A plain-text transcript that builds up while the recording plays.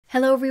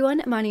Hello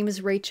everyone, my name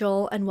is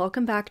Rachel and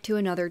welcome back to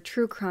another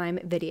true crime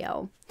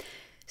video.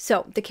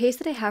 So the case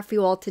that I have for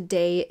you all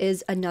today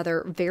is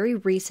another very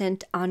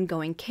recent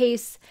ongoing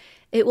case.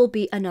 It will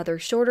be another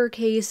shorter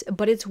case,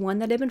 but it's one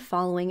that I've been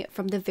following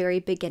from the very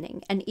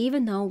beginning. And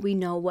even though we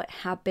know what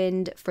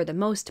happened for the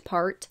most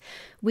part,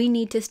 we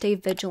need to stay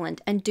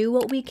vigilant and do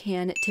what we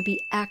can to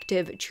be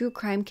active true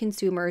crime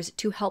consumers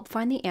to help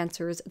find the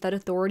answers that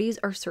authorities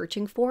are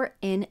searching for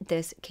in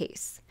this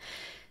case.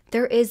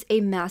 There is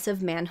a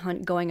massive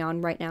manhunt going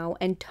on right now,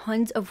 and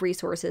tons of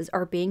resources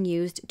are being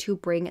used to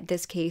bring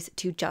this case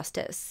to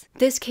justice.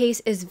 This case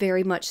is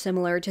very much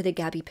similar to the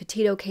Gabby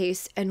Petito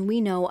case, and we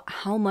know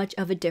how much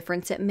of a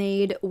difference it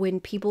made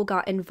when people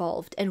got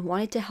involved and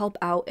wanted to help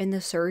out in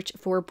the search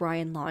for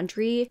Breanne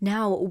Laundrie.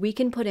 Now we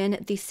can put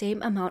in the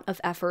same amount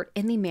of effort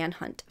in the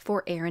manhunt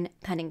for Aaron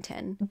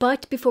Pennington.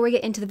 But before we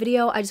get into the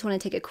video, I just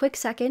want to take a quick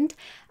second.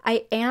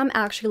 I am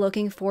actually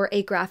looking for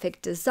a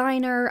graphic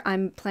designer.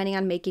 I'm planning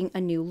on making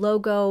a new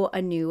logo,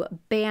 a new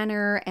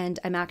banner, and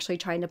I'm actually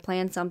trying to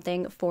plan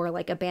something for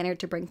like a banner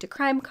to bring to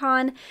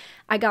CrimeCon.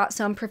 I got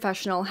some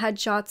professional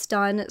headshots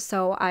done,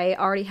 so I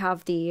already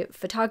have the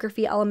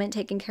photography element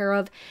taken care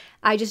of.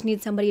 I just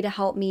need somebody to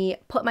help me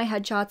put my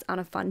headshots on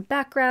a fun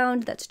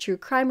background that's true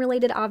crime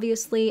related,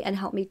 obviously, and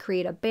help me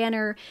create a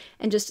banner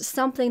and just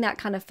something that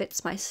kind of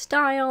fits my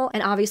style,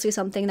 and obviously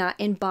something that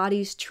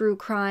embodies true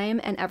crime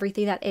and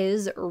everything that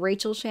is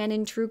Rachel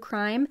Shannon true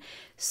crime.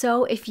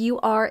 So if you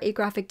are a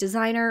graphic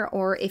designer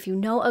or if you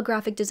know a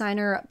graphic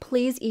designer,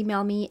 please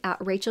email me at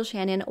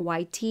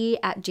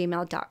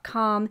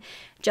RachelShannonYt@gmail.com.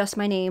 Just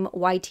my name,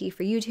 YT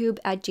for YouTube,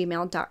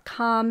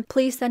 @gmail.com.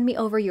 Please send me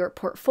over your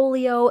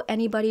portfolio.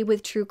 Anybody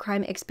with true crime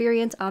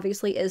experience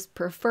obviously is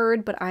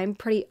preferred, but I'm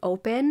pretty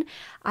open.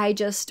 I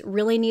just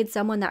really need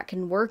someone that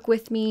can work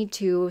with me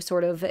to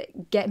sort of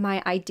get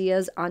my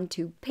ideas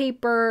onto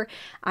paper.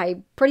 I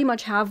pretty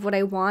much have what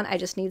I want. I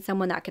just need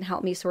someone that can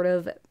help me sort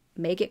of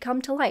make it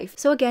come to life.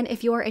 So again,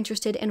 if you are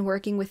interested in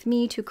working with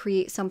me to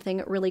create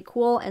something really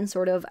cool and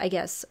sort of, I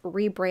guess,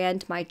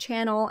 rebrand my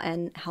channel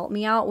and help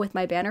me out with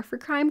my banner for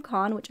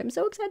CrimeCon, which I'm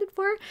so excited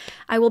for.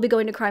 I will be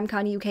going to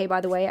CrimeCon UK,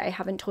 by the way. I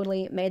haven't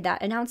totally made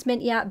that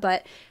announcement yet,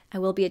 but I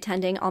will be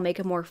attending. I'll make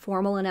a more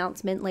formal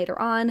announcement later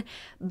on.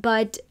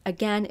 But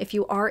again, if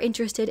you are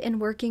interested in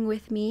working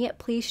with me,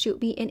 please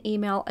shoot me an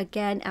email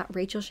again at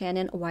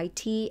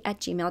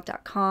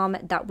RachelShannonYt@gmail.com.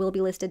 That will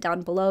be listed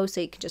down below,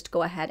 so you can just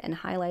go ahead and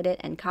highlight it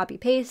and copy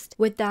paste.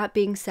 With that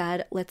being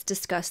said, let's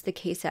discuss the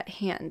case at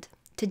hand.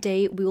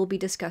 Today, we will be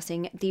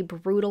discussing the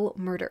brutal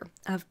murder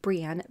of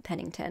Breanne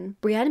Pennington.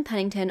 Breanne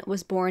Pennington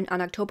was born on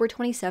October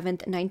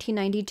 27th,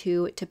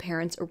 1992 to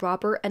parents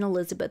Robert and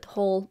Elizabeth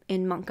Hull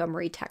in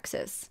Montgomery,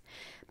 Texas.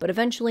 But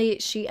eventually,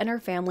 she and her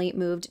family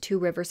moved to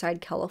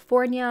Riverside,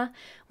 California,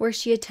 where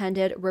she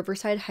attended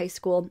Riverside High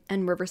School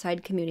and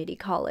Riverside Community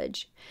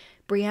College.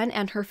 Breanne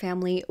and her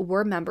family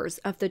were members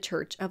of the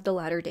Church of the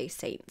Latter-day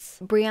Saints.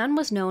 Breanne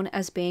was known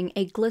as being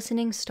a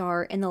glistening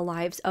star in the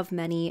lives of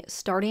many,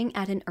 starting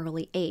at an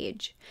early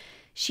age.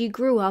 She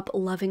grew up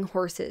loving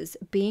horses,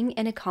 being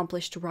an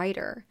accomplished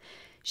rider.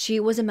 She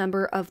was a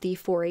member of the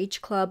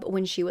 4-H club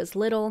when she was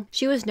little.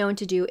 She was known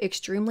to do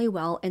extremely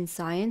well in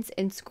science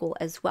in school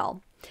as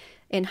well.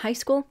 In high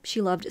school, she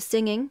loved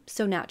singing,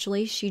 so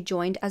naturally she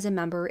joined as a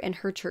member in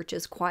her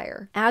church's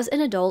choir. As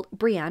an adult,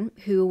 Breanne,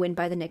 who went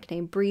by the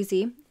nickname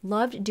Breezy,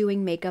 loved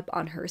doing makeup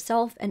on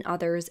herself and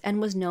others and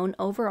was known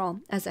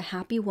overall as a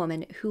happy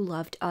woman who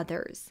loved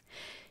others.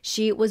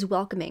 She was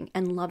welcoming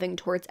and loving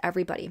towards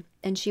everybody,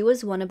 and she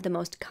was one of the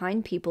most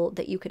kind people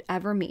that you could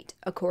ever meet,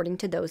 according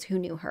to those who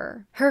knew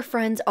her. Her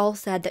friends all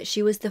said that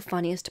she was the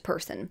funniest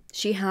person.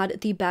 She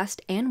had the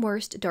best and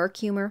worst dark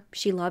humor.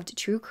 She loved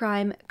true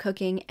crime,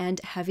 cooking,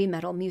 and heavy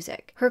metal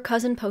music. Her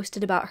cousin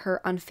posted about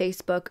her on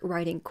Facebook,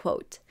 writing,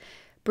 quote,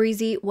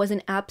 "Breezy was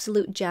an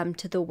absolute gem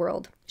to the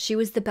world. She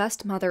was the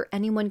best mother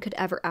anyone could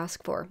ever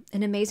ask for,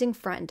 an amazing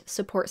friend,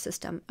 support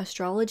system,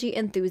 astrology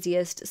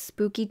enthusiast,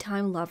 spooky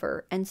time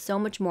lover, and so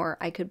much more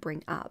I could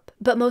bring up."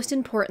 But most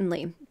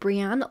importantly,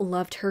 Breanne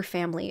loved her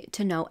family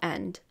to no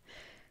end.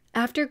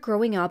 After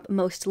growing up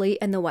mostly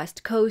in the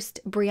West Coast,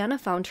 Breanne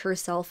found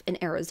herself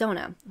in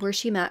Arizona, where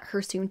she met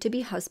her soon-to-be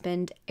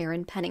husband,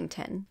 Aaron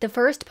Pennington. The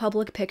first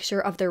public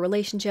picture of their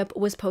relationship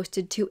was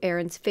posted to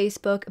Aaron's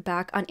Facebook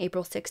back on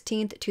April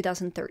 16th,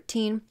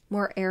 2013,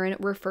 where Aaron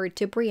referred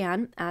to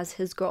Breanne as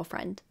his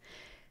girlfriend.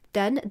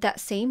 Then, that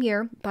same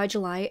year, by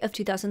July of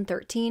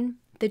 2013,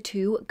 the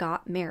two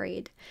got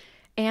married.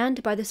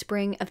 And by the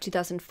spring of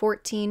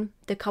 2014,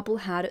 the couple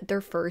had their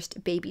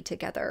first baby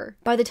together.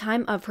 By the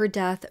time of her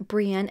death,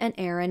 Breanne and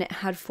Aaron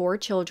had 4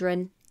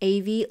 children,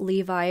 Avi,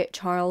 Levi,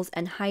 Charles,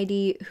 and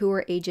Heidi, who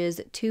were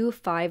ages 2,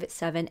 5,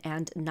 7,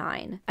 and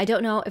 9. I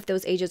don't know if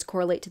those ages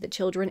correlate to the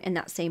children in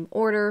that same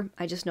order.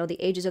 I just know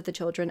the ages of the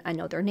children. I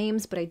know their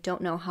names, but I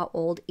don't know how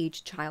old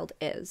each child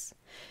is.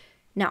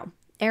 Now,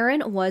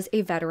 Aaron was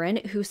a veteran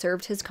who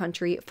served his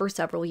country for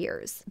several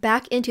years.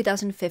 Back in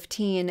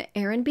 2015,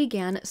 Aaron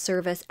began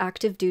service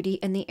active duty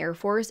in the Air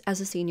Force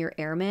as a senior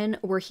airman,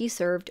 where he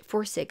served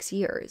for 6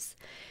 years.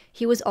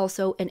 He was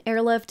also an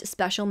airlift,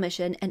 special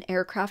mission, and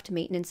aircraft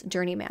maintenance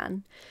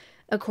journeyman.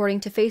 According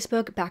to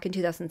Facebook, back in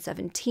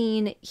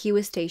 2017, he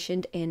was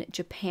stationed in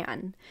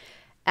Japan.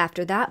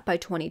 After that, by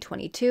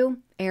 2022,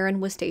 Aaron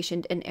was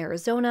stationed in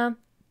Arizona.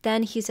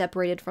 Then he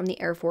separated from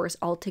the Air Force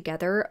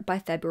altogether by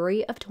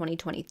February of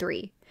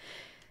 2023.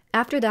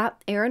 After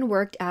that, Aaron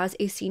worked as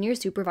a senior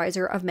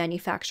supervisor of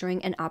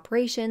manufacturing and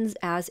operations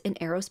as an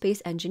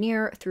aerospace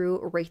engineer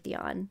through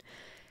Raytheon.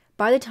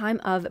 By the time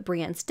of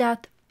Breanne's death,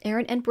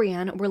 Aaron and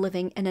Breanne were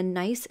living in a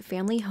nice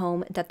family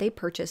home that they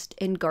purchased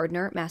in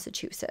Gardner,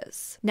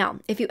 Massachusetts. Now,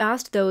 if you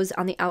asked those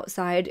on the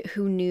outside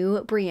who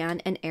knew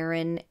Breanne and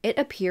Aaron, it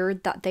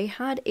appeared that they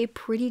had a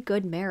pretty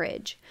good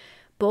marriage.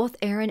 Both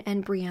Aaron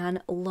and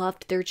Breanne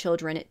loved their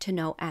children to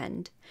no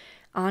end.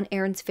 On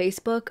Aaron's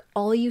Facebook,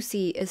 all you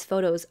see is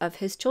photos of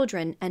his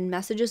children and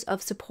messages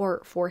of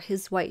support for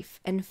his wife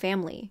and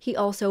family. He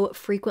also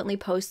frequently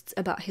posts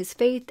about his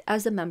faith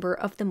as a member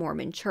of the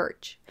Mormon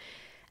Church.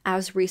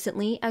 As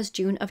recently as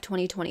June of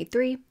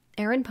 2023,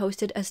 Aaron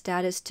posted a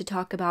status to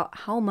talk about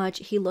how much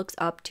he looks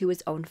up to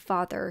his own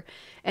father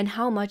and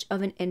how much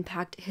of an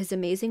impact his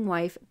amazing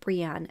wife,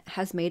 Breanne,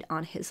 has made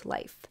on his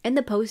life. In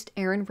the post,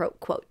 Aaron wrote,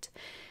 quote,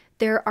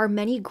 "There are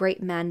many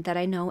great men that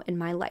I know in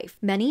my life.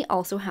 Many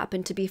also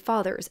happen to be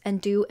fathers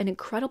and do an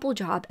incredible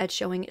job at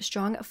showing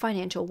strong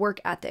financial work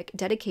ethic,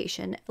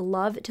 dedication,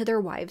 love to their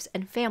wives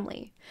and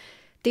family.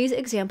 These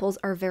examples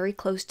are very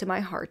close to my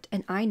heart,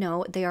 and I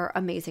know they are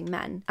amazing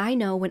men. I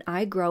know when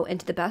I grow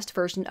into the best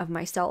version of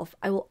myself,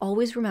 I will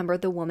always remember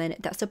the woman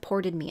that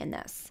supported me in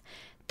this.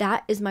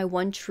 That is my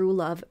one true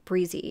love,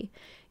 Breezy.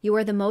 You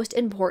are the most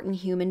important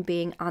human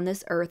being on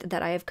this earth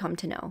that I have come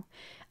to know.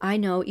 I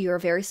know you are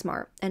very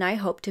smart, and I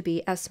hope to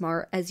be as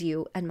smart as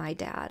you and my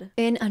dad."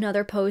 In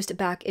another post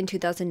back in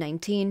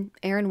 2019,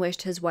 Aaron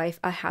wished his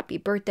wife a happy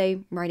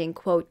birthday, writing,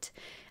 quote,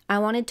 "I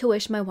wanted to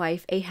wish my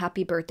wife a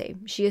happy birthday.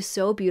 She is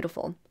so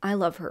beautiful. I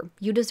love her.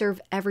 You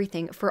deserve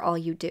everything for all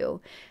you do.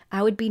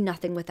 I would be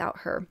nothing without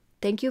her.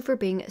 Thank you for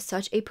being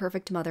such a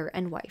perfect mother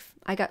and wife.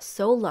 I got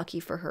so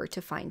lucky for her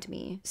to find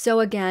me." So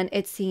again,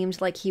 it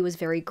seemed like he was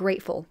very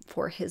grateful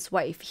for his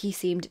wife. He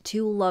seemed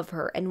to love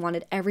her and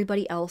wanted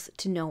everybody else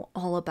to know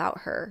all about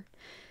her.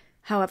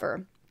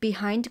 However,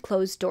 behind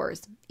closed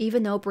doors,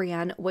 even though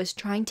Breanne was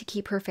trying to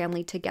keep her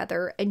family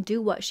together and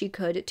do what she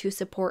could to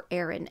support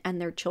Aaron and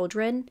their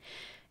children,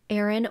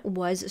 Aaron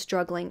was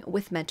struggling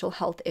with mental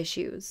health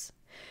issues.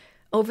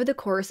 Over the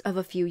course of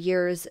a few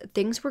years,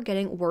 things were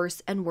getting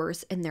worse and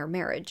worse in their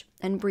marriage,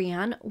 and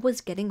Breanne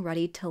was getting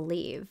ready to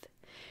leave.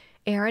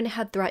 Aaron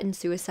had threatened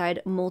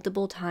suicide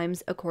multiple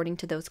times, according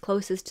to those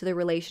closest to the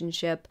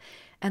relationship,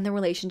 and the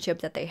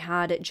relationship that they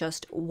had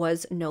just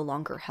was no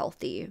longer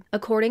healthy.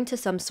 According to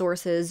some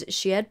sources,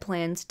 she had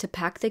plans to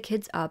pack the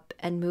kids up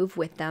and move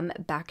with them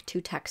back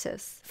to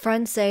Texas.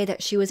 Friends say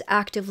that she was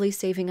actively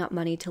saving up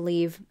money to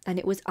leave, and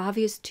it was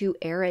obvious to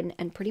Aaron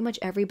and pretty much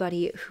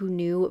everybody who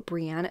knew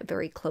Breanne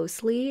very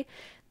closely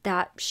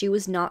that she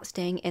was not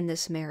staying in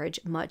this marriage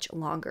much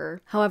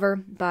longer. However,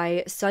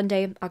 by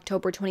Sunday,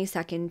 October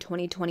 22nd,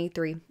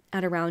 2023,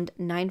 at around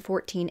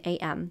 9:14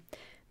 a.m.,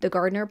 the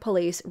Gardner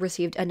Police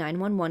received a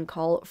 911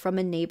 call from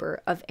a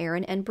neighbor of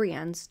Aaron and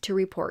Breanne's to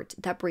report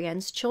that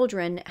Breanne's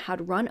children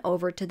had run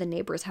over to the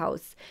neighbor's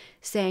house,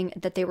 saying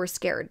that they were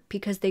scared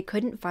because they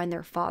couldn't find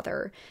their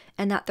father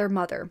and that their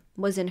mother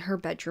was in her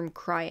bedroom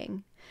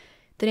crying.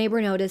 The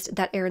neighbor noticed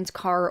that Aaron's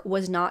car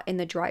was not in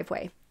the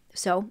driveway,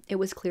 so it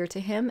was clear to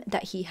him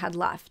that he had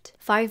left.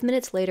 5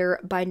 minutes later,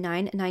 by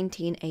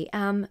 9:19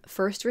 a.m.,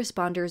 first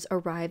responders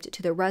arrived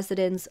to the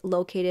residence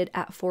located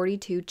at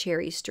 42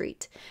 Cherry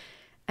Street,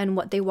 and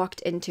what they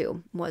walked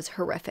into was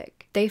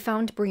horrific. They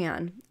found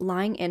Breanne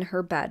lying in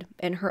her bed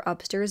in her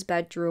upstairs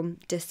bedroom,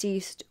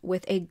 deceased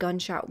with a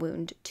gunshot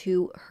wound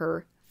to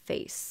her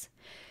face.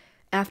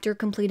 After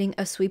completing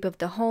a sweep of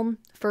the home,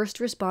 first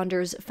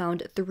responders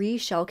found 3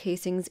 shell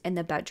casings in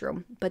the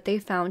bedroom, but they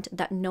found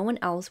that no one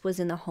else was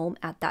in the home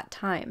at that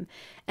time,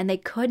 and they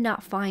could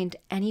not find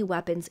any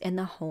weapons in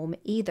the home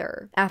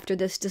either. After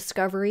this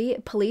discovery,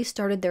 police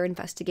started their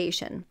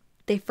investigation.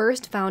 They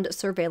first found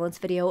surveillance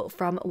video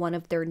from one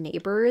of their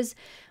neighbors,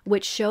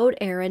 which showed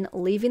Aaron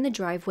leaving the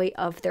driveway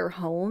of their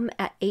home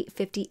at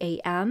 8:50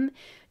 a.m.,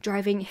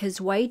 driving his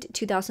white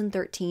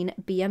 2013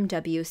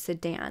 BMW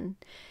sedan.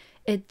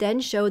 It then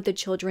showed the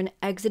children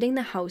exiting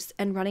the house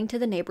and running to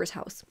the neighbor's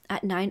house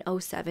at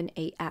 9:07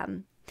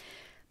 a.m.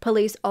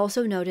 Police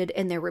also noted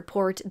in their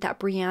report that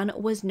Breanne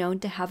was known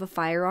to have a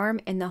firearm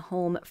in the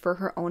home for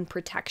her own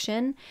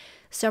protection.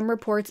 Some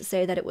reports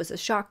say that it was a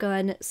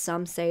shotgun,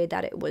 some say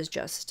that it was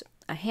just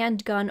a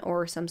handgun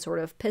or some sort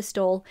of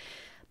pistol.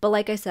 But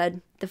like I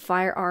said, the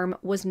firearm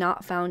was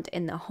not found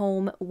in the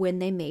home when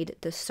they made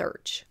the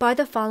search. By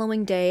the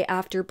following day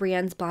after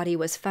Breanne's body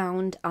was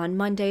found, on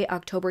Monday,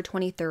 October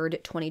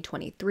 23rd,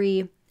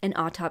 2023, an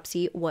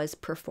autopsy was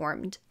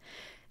performed.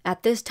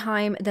 At this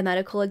time, the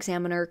medical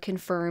examiner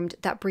confirmed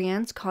that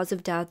Breanne's cause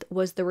of death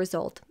was the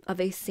result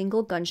of a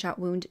single gunshot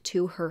wound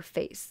to her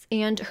face,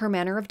 and her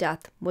manner of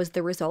death was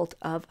the result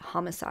of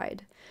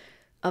homicide.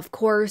 Of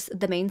course,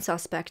 the main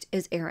suspect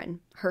is Aaron,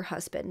 her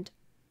husband.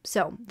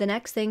 So, the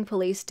next thing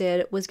police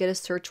did was get a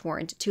search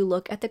warrant to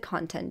look at the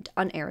content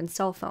on Aaron's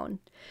cell phone.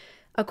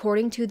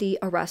 According to the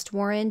arrest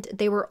warrant,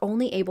 they were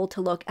only able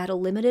to look at a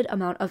limited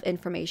amount of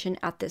information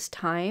at this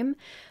time,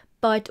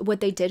 but what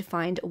they did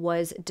find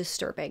was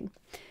disturbing.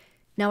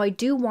 Now, I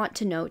do want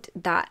to note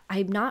that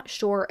I'm not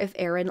sure if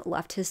Aaron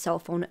left his cell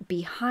phone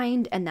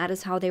behind and that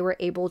is how they were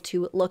able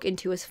to look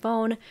into his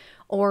phone,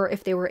 or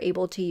if they were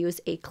able to use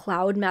a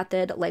cloud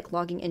method like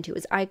logging into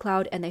his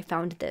iCloud and they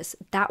found this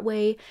that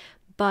way.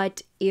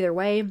 But either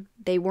way,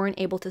 they weren't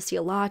able to see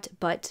a lot,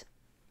 but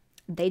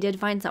they did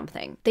find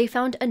something. They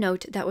found a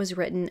note that was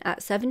written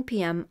at 7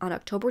 p.m. on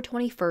October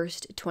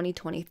 21st,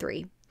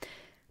 2023.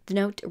 The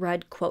note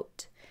read,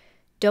 quote,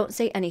 "Don't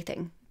say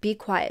anything. Be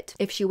quiet.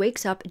 If she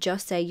wakes up,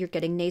 just say you're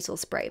getting nasal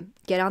spray.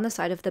 Get on the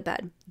side of the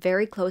bed,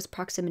 very close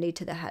proximity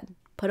to the head.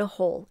 Put a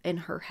hole in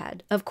her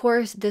head." Of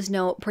course, this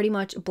note pretty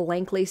much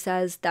blankly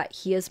says that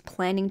he is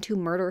planning to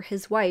murder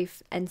his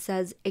wife and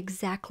says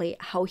exactly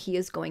how he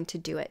is going to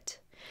do it.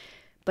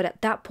 But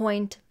at that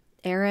point,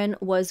 Aaron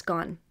was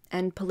gone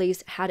and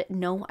police had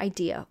no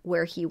idea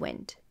where he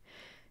went.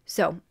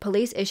 So,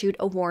 police issued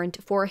a warrant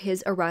for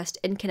his arrest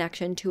in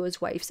connection to his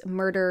wife's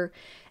murder.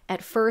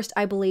 At first,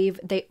 I believe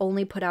they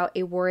only put out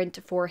a warrant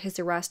for his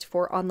arrest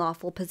for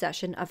unlawful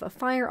possession of a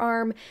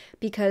firearm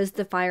because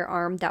the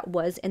firearm that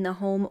was in the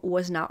home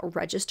was not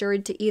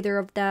registered to either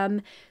of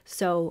them.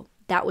 So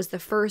that was the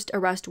first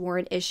arrest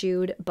warrant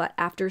issued, but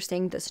after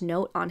seeing this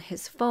note on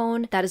his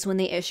phone, that is when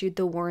they issued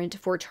the warrant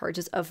for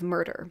charges of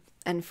murder.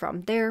 And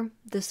from there,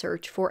 the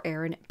search for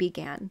Aaron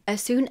began.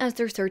 As soon as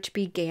their search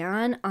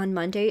began on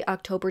Monday,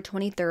 October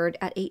 23rd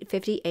at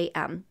 8:50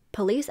 a.m.,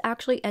 police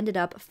actually ended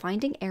up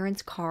finding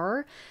Aaron's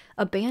car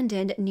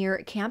abandoned near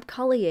Camp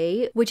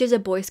Collier, which is a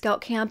Boy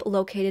Scout camp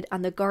located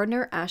on the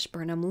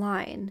Gardner-Ashburnham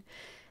line.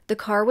 The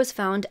car was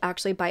found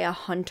actually by a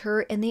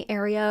hunter in the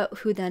area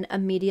who then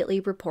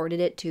immediately reported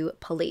it to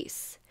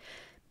police.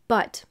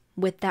 But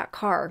with that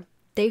car,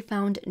 they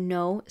found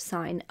no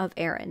sign of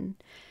Aaron.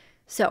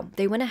 So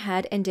they went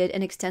ahead and did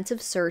an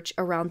extensive search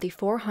around the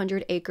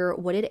 400-acre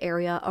wooded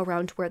area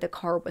around where the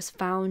car was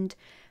found,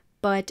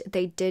 but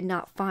they did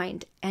not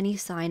find any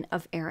sign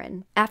of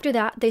Aaron. After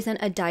that, they sent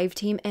a dive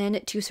team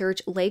in to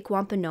search Lake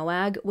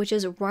Wampanoag, which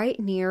is right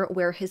near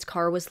where his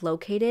car was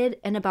located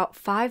and about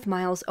 5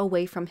 miles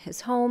away from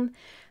his home,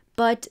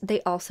 but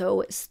they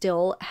also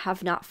still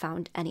have not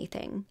found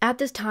anything. At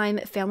this time,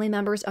 family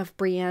members of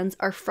Breanne's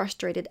are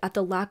frustrated at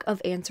the lack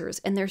of answers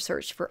in their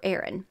search for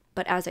Aaron.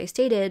 But as I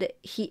stated,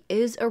 he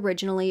is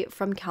originally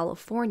from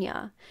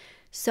California.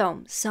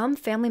 So, some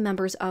family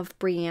members of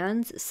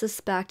Breanne's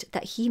suspect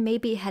that he may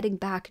be heading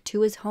back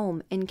to his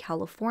home in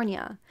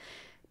California.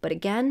 But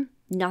again,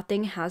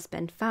 nothing has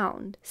been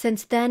found.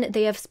 Since then,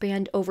 they have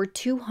spanned over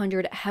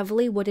 200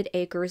 heavily wooded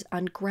acres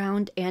on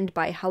ground and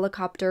by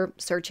helicopter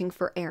searching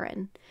for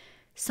Aaron.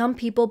 Some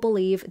people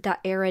believe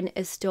that Aaron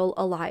is still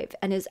alive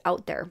and is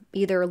out there,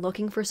 either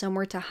looking for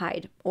somewhere to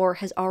hide or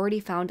has already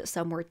found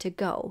somewhere to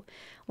go,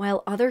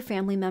 while other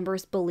family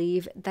members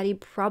believe that he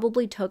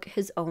probably took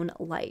his own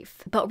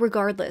life. But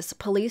regardless,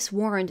 police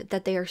warned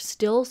that they are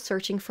still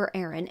searching for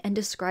Aaron and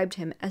described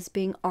him as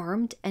being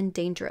armed and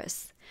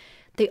dangerous.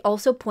 They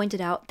also pointed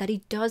out that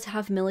he does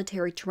have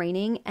military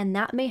training and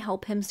that may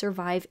help him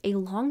survive a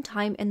long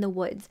time in the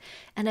woods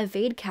and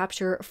evade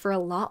capture for a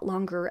lot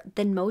longer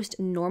than most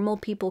normal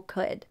people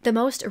could. The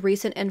most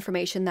recent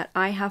information that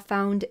I have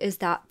found is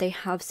that they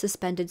have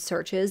suspended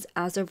searches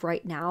as of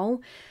right now,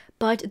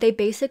 but they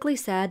basically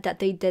said that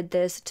they did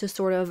this to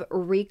sort of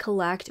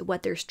recollect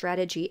what their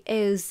strategy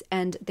is,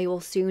 and they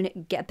will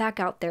soon get back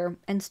out there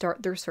and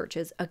start their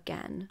searches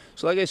again.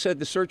 So like I said,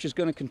 the search is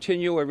going to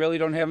continue. I really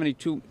don't have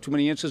too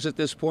many answers at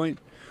this point.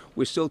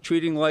 We're still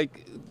treating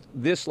like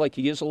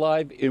he is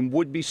alive and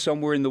would be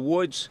somewhere in the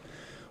woods.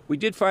 We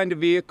did find a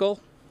vehicle.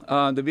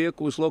 The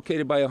vehicle was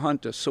located by a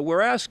hunter. So we're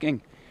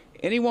asking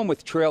anyone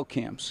with trail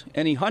cams,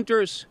 any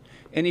hunters,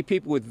 any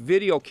people with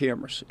video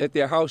cameras at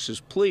their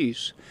houses,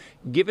 please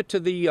give it to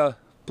the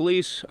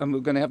police.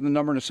 I'm going to have the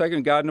number in a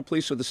second, Gardner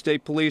Police or the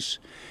state police.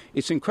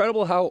 It's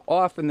incredible how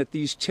often that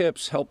these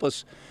tips help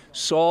us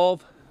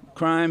solve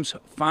crimes,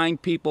 find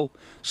people.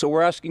 So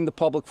we're asking the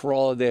public for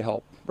all of their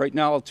help. Right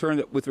now, I'll turn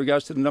it with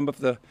regards to the number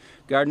for the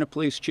Gardner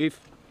Police Chief.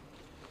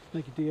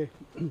 Thank you,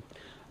 DA.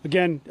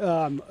 Again,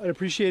 I'd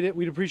appreciate it.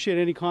 We'd appreciate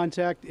any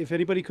contact. If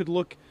anybody could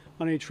look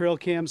on any trail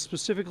cams,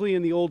 specifically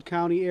in the Old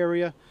County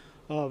area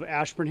of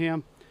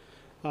Ashburnham,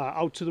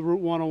 out to the Route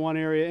 101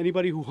 area.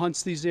 Anybody who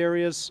hunts these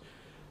areas,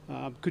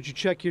 could you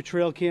check your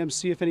trail cams,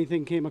 see if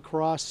anything came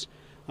across?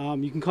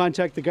 You can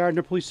contact the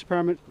Gardner Police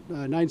Department,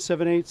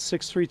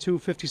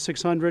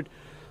 978-632-5600,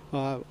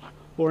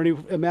 or any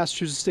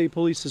Massachusetts State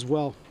Police as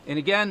well. And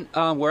again,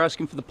 we're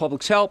asking for the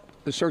public's help.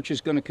 The search is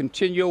going to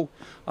continue.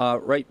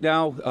 Right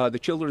now, the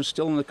children are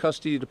still in the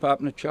custody of the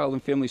Department of Child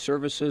and Family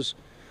Services.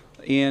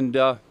 and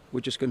we're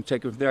just going to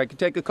take it from there. I can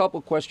take a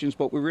couple questions,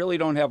 but we really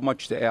don't have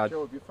much to add.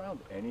 Joe, have you found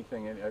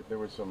anything? There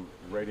was some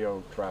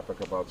radio traffic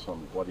about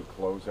some bloody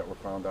clothes that were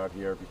found out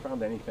here. Have you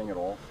found anything at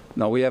all?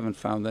 No, we haven't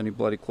found any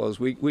bloody clothes.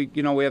 We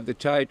have the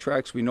tire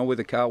tracks. We know where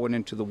the car went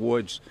into the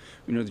woods.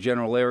 We know the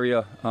general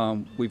area.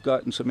 We've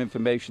gotten some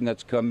information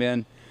that's come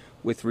in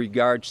with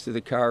regards to the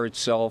car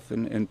itself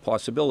and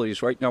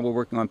possibilities. Right now we're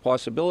working on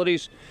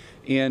possibilities,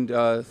 and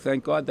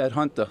thank God that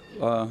hunter,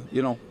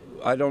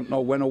 I don't know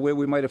when or where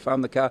we might have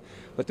found the car,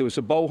 but there was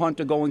a bow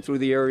hunter going through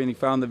the area and he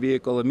found the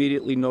vehicle,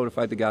 immediately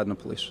notified the Gardner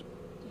Police.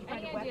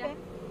 Any idea?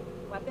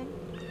 Weapon?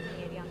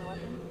 Any idea on the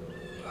weapon?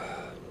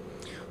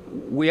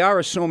 We are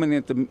assuming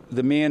that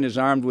the man is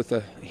armed with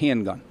a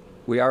handgun.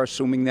 We are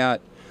assuming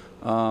that.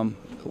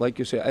 Like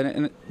you said,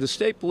 and the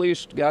state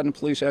police, Gardner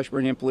Police,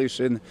 Ashburnham Police,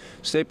 and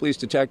state police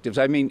detectives,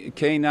 I mean,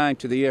 K-9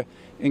 to the air,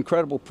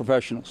 incredible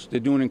professionals. They're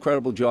doing an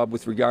incredible job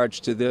with regards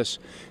to this.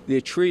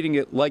 They're treating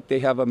it like they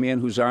have a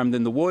man who's armed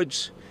in the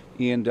woods,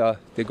 and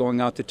they're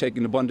going out to take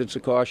an abundance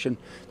of caution.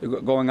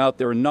 They're going out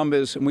there in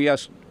numbers, and we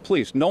ask,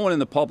 please, no one in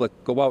the public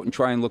go out and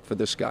try and look for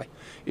this guy.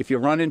 If you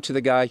run into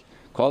the guy,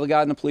 call the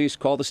Gardner Police,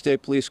 call the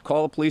state police,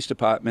 call the police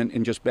department,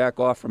 and just back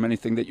off from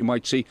anything that you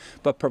might see,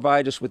 but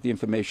provide us with the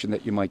information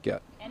that you might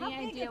get. Any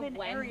idea when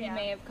he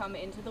may have come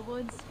into the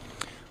woods?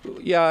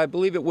 Yeah, I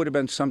believe it would have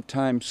been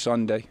sometime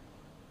Sunday.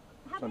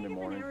 Sunday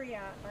morning. How big of an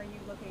area are you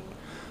looking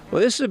at?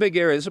 Well, this is a big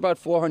area. It's about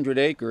 400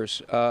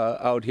 acres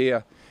out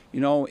here,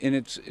 and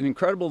it's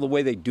incredible the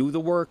way they do the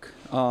work.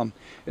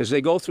 As they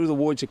go through the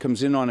woods, it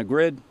comes in on a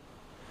grid.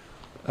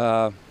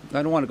 I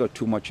don't want to go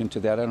too much into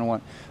that. I don't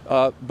want,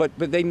 but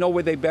they know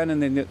where they've been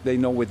and they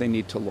know where they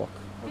need to look.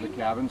 Have the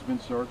cabins been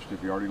searched?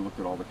 Have you already looked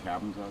at all the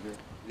cabins out here?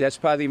 That's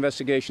part of the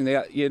investigation.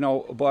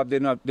 Bob, they're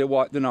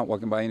not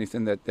walking by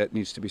anything that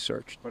needs to be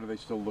searched. But are they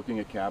still looking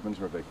at cabins,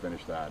 or have they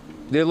finished that?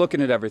 They're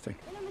looking at everything.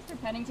 I know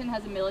Mr. Pennington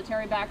has a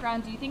military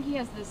background. Do you think he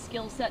has the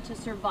skill set to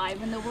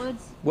survive in the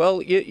woods?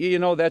 Well,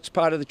 that's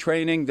part of the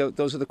training.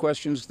 Those are the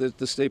questions that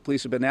the state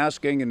police have been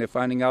asking, and they're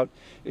finding out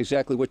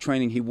exactly what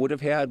training he would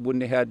have had,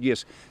 wouldn't have had.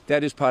 Yes,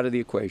 that is part of the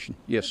equation.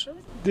 Yes.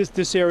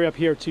 This area up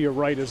here to your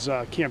right is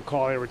Camp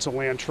Collier. It's a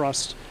land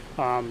trust.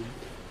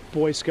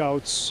 Boy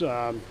Scouts,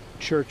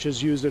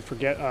 churches used it for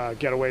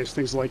getaways,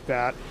 things like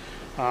that.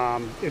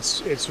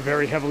 It's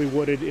very heavily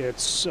wooded.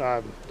 It's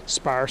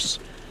sparse.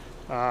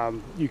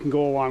 You can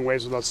go a long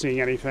ways without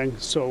seeing anything.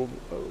 So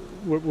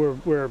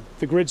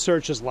the grid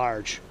search is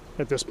large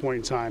at this point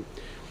in time.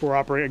 We're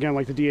operating, again,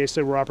 like the DA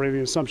said, we're operating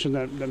the assumption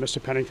that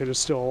Mr. Pennington is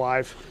still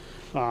alive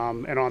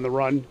and on the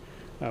run.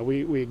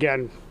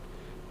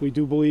 We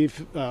do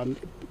believe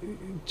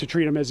to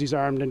treat him as he's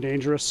armed and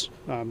dangerous,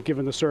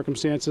 given the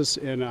circumstances.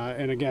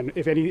 And again,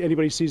 if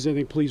anybody sees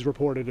anything, please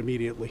report it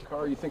immediately.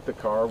 You think the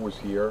car was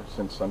here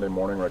since Sunday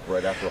morning, like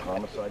right after a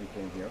homicide he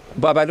came here?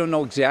 Bob, I don't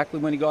know exactly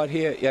when he got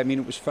here. I mean,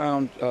 it was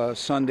found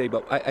Sunday,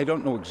 but I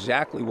don't know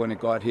exactly when it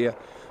got here.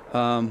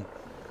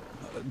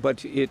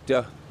 But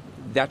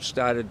that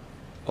started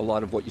a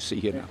lot of what you see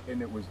here now.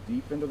 And it was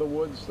deep into the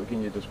woods?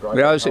 Can you describe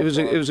Yeah, it? it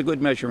was a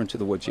good measure into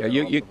the woods. Yeah,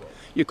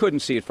 you couldn't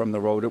see it from the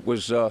road. It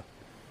was a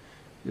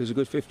good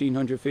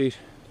 1,500 feet.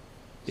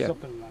 Yeah.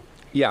 Something like that.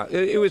 Yeah,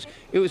 it was.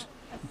 A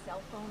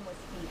cell phone? Was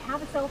he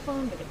have a cell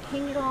phone? Did it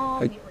ping at all?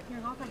 We were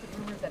hearing all kinds of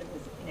rumors that it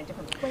was in a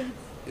different place.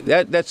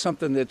 That's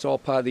something that's all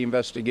part of the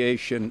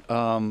investigation.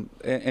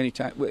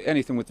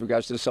 Anything with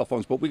regards to the cell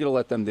phones, but we're going to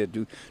let them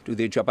do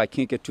their job. I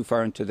can't get too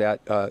far into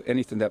that.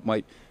 Anything that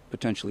might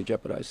potentially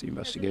jeopardize the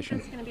investigation.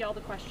 That's going to be all the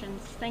questions.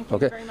 Thank you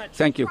Okay. very much.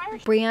 Thank you.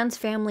 Breanne's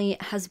family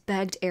has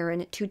begged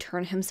Aaron to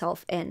turn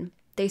himself in.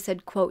 They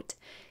said, quote,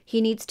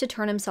 "He needs to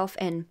turn himself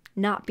in,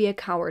 not be a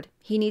coward.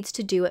 He needs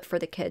to do it for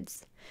the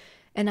kids."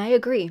 And I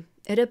agree.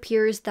 It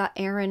appears that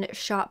Aaron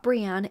shot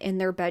Breanne in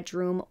their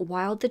bedroom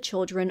while the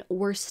children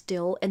were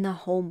still in the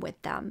home with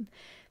them.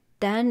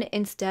 Then,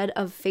 instead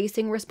of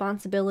facing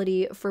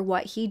responsibility for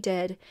what he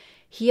did,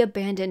 he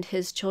abandoned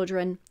his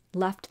children,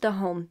 left the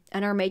home,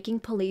 and are making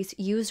police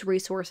use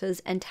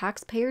resources and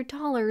taxpayer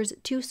dollars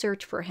to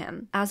search for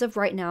him. As of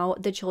right now,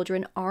 the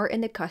children are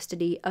in the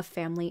custody of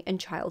Family and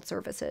Child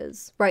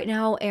Services. Right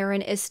now,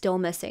 Aaron is still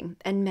missing,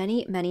 and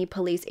many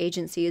police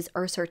agencies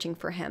are searching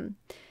for him.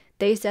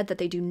 They said that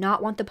they do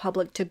not want the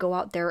public to go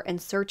out there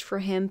and search for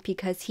him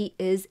because he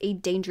is a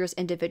dangerous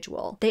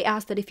individual. They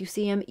ask that if you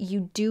see him,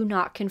 you do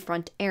not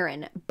confront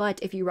Aaron, but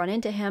if you run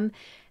into him,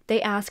 they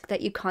ask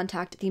that you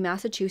contact the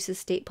Massachusetts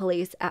State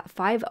Police at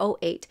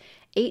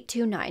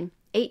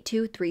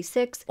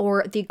 508-829-8236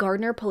 or the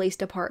Gardner Police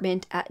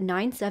Department at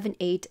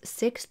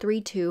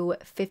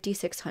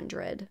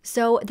 978-632-5600.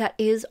 So that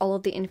is all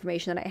of the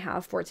information that I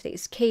have for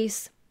today's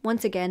case.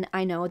 Once again,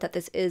 I know that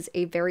this is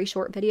a very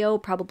short video,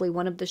 probably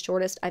one of the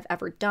shortest I've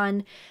ever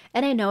done,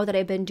 and I know that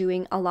I've been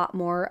doing a lot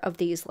more of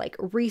these like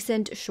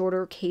recent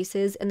shorter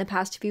cases in the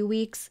past few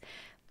weeks,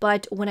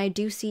 but when I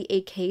do see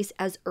a case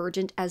as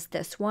urgent as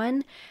this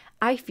one,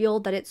 I feel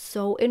that it's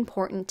so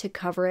important to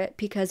cover it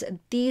because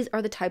these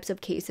are the types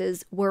of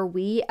cases where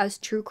we as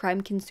true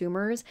crime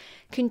consumers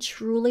can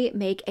truly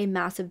make a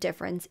massive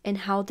difference in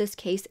how this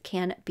case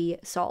can be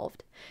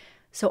solved.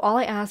 So all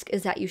I ask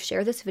is that you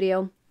share this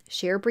video,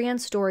 share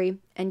Breanne's story,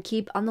 and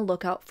keep on the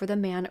lookout for the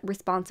man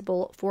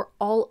responsible for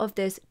all of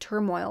this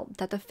turmoil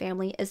that the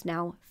family is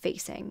now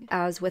facing.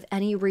 As with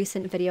any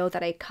recent video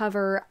that I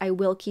cover, I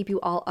will keep you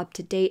all up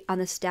to date on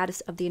the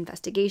status of the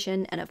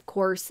investigation, and of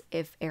course,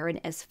 if Aaron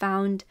is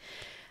found.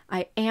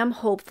 I am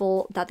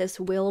hopeful that this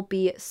will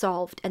be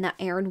solved and that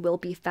Aaron will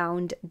be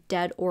found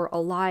dead or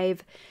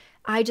alive.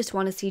 I just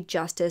want to see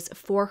justice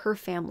for her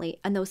family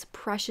and those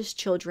precious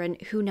children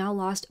who now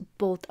lost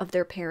both of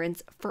their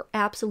parents for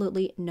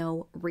absolutely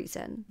no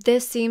reason.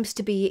 This seems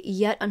to be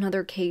yet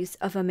another case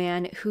of a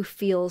man who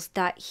feels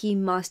that he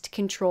must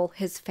control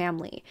his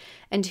family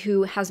and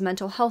who has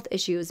mental health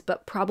issues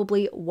but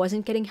probably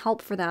wasn't getting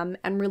help for them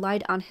and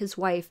relied on his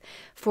wife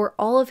for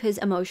all of his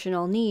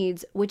emotional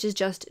needs, which is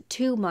just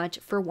too much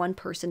for one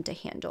person to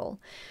handle.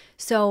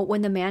 So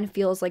when the man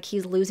feels like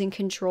he's losing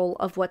control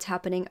of what's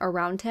happening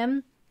around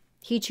him,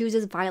 he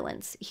chooses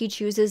violence. He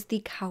chooses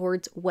the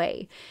coward's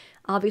way.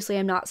 Obviously,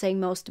 I'm not saying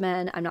most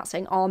men. I'm not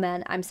saying all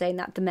men. I'm saying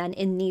that the men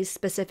in these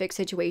specific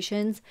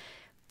situations,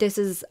 this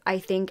is, I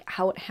think,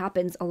 how it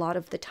happens a lot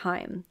of the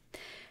time.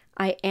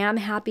 I am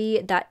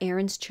happy that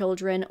Aaron's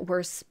children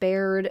were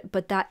spared,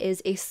 but that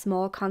is a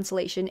small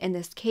consolation in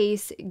this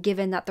case,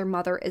 given that their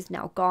mother is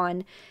now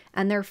gone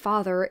and their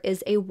father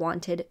is a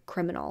wanted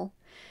criminal.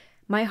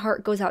 My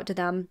heart goes out to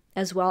them,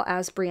 as well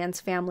as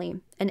Breanne's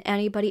family and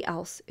anybody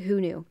else who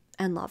knew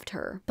and loved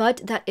her.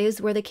 But that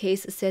is where the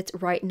case sits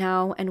right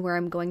now and where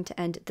I'm going to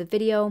end the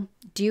video.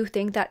 Do you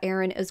think that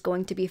Aaron is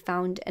going to be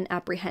found and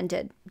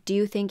apprehended? Do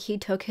you think he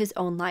took his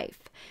own life?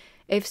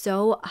 If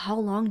so, how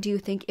long do you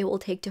think it will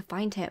take to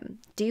find him?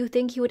 Do you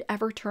think he would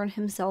ever turn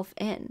himself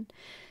in?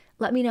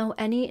 Let me know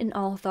any and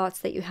all thoughts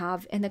that you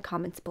have in the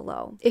comments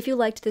below. If you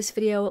liked this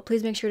video,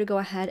 please make sure to go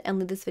ahead and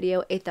leave this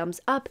video a thumbs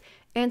up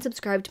and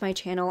subscribe to my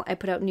channel. I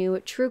put out new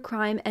true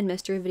crime and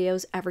mystery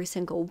videos every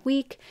single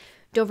week.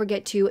 Don't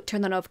forget to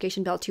turn the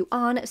notification bell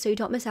on so you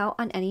don't miss out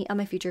on any of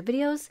my future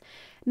videos.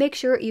 Make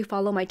sure you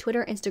follow my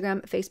Twitter,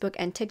 Instagram, Facebook,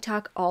 and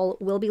TikTok. All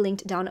will be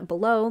linked down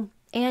below.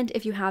 And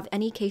if you have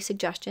any case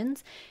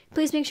suggestions,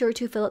 please make sure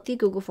to fill out the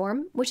Google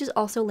form, which is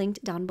also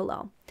linked down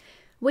below.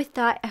 With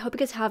that, I hope you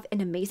guys have an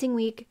amazing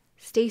week.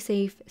 Stay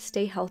safe,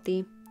 stay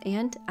healthy,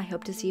 and I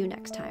hope to see you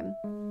next time.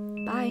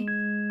 Bye!